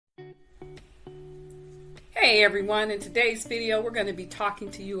Hey everyone, in today's video we're going to be talking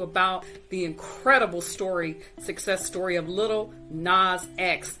to you about the incredible success story of Lil Nas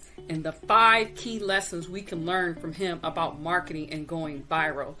X and the 5 key lessons we can learn from him about marketing and going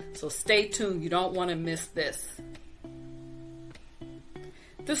viral. So stay tuned, you don't want to miss this.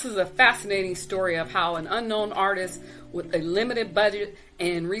 This is a fascinating story of how an unknown artist with a limited budget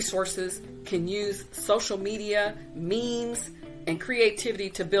and resources can use social media, memes, and creativity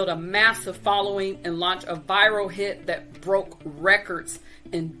to build a massive following and launch a viral hit that broke records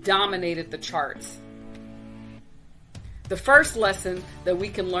and dominated the charts. The first lesson that we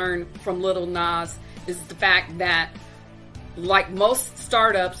can learn from Lil Nas is the fact that, like most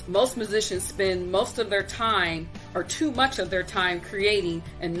startups, most musicians spend most of their time, or too much of their time, creating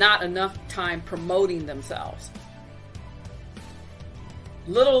and not enough time promoting themselves.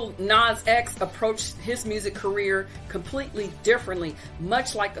 Lil Nas X approached his music career completely differently,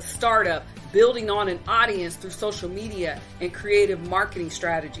 much like a startup, building on an audience through social media and creative marketing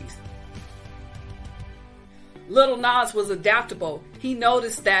strategies. Lil Nas was adaptable. He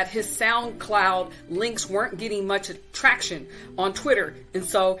noticed that his SoundCloud links weren't getting much traction on Twitter, and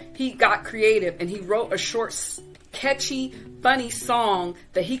so he got creative and he wrote a short, catchy, funny song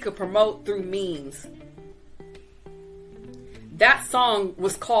that he could promote through memes. That song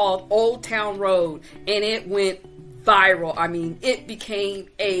was called Old Town Road, and it went viral. I mean, it became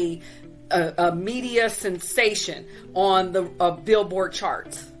a media sensation on the Billboard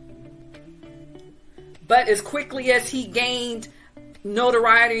charts. But as quickly as he gained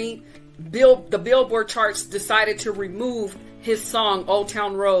notoriety, the Billboard charts decided to remove his song Old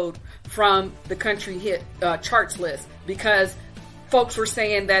Town Road from the country hit charts list because folks were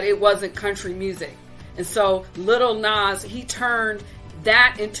saying that it wasn't country music. And so Lil Nas, he turned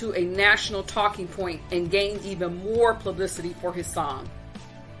that into a national talking point and gained even more publicity for his song.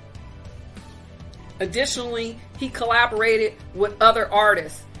 Additionally, he collaborated with other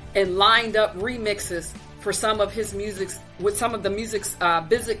artists and lined up remixes for some of his music's, with some of the music's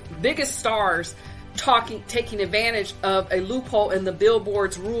biggest stars taking advantage of a loophole in the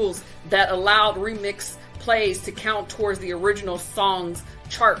Billboard's rules that allowed remix plays to count towards the original song's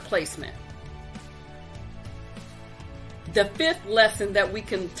chart placement. The fifth lesson that we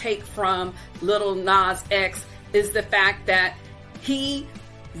can take from Lil Nas X is the fact that he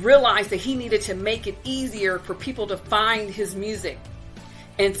realized that he needed to make it easier for people to find his music.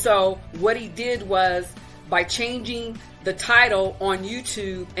 And so what he did was, by changing the title on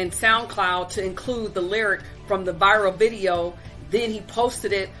YouTube and SoundCloud to include the lyric from the viral video, then he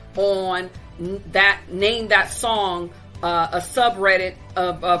posted it on that song, a subreddit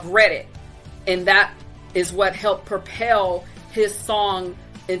of Reddit. And that is what helped propel his song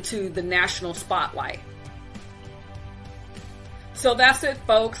into the national spotlight. So that's it,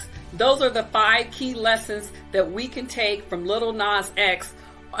 folks. Those are the 5 key lessons that we can take from Lil Nas X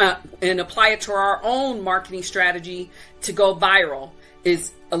and apply it to our own marketing strategy to go viral.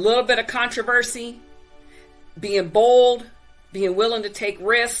 Is a little bit of controversy, being bold, being willing to take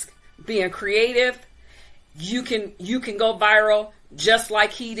risks, being creative. You can go viral just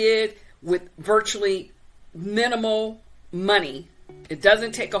like he did with virtually minimal money. It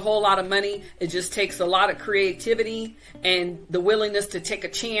doesn't take a whole lot of money. It just takes a lot of creativity and the willingness to take a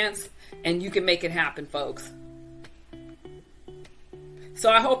chance, and you can make it happen, folks. So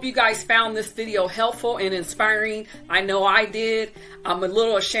I hope you guys found this video helpful and inspiring. I know I did. I'm a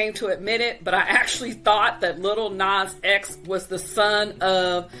little ashamed to admit it, but I actually thought that Lil Nas X was the son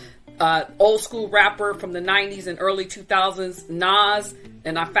of old school rapper from the 90s and early 2000s, Nas.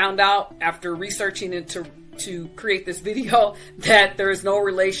 And I found out after researching it to create this video that there is no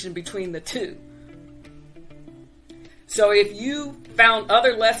relation between the two. So if you found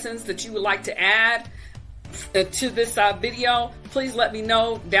other lessons that you would like to add to this video, please let me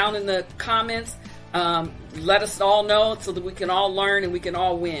know down in the comments. Let us all know so that we can all learn and we can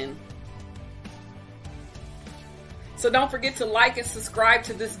all win. So don't forget to like and subscribe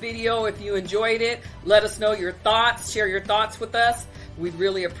to this video if you enjoyed it. Let us know your thoughts. Share your thoughts with us. We'd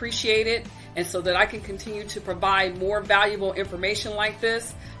really appreciate it. And so that I can continue to provide more valuable information like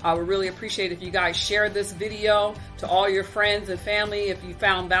this, I would really appreciate if you guys share this video to all your friends and family if you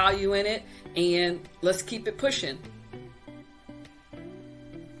found value in it. And let's keep it pushing.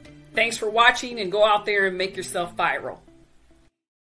 Thanks for watching, and go out there and make yourself viral.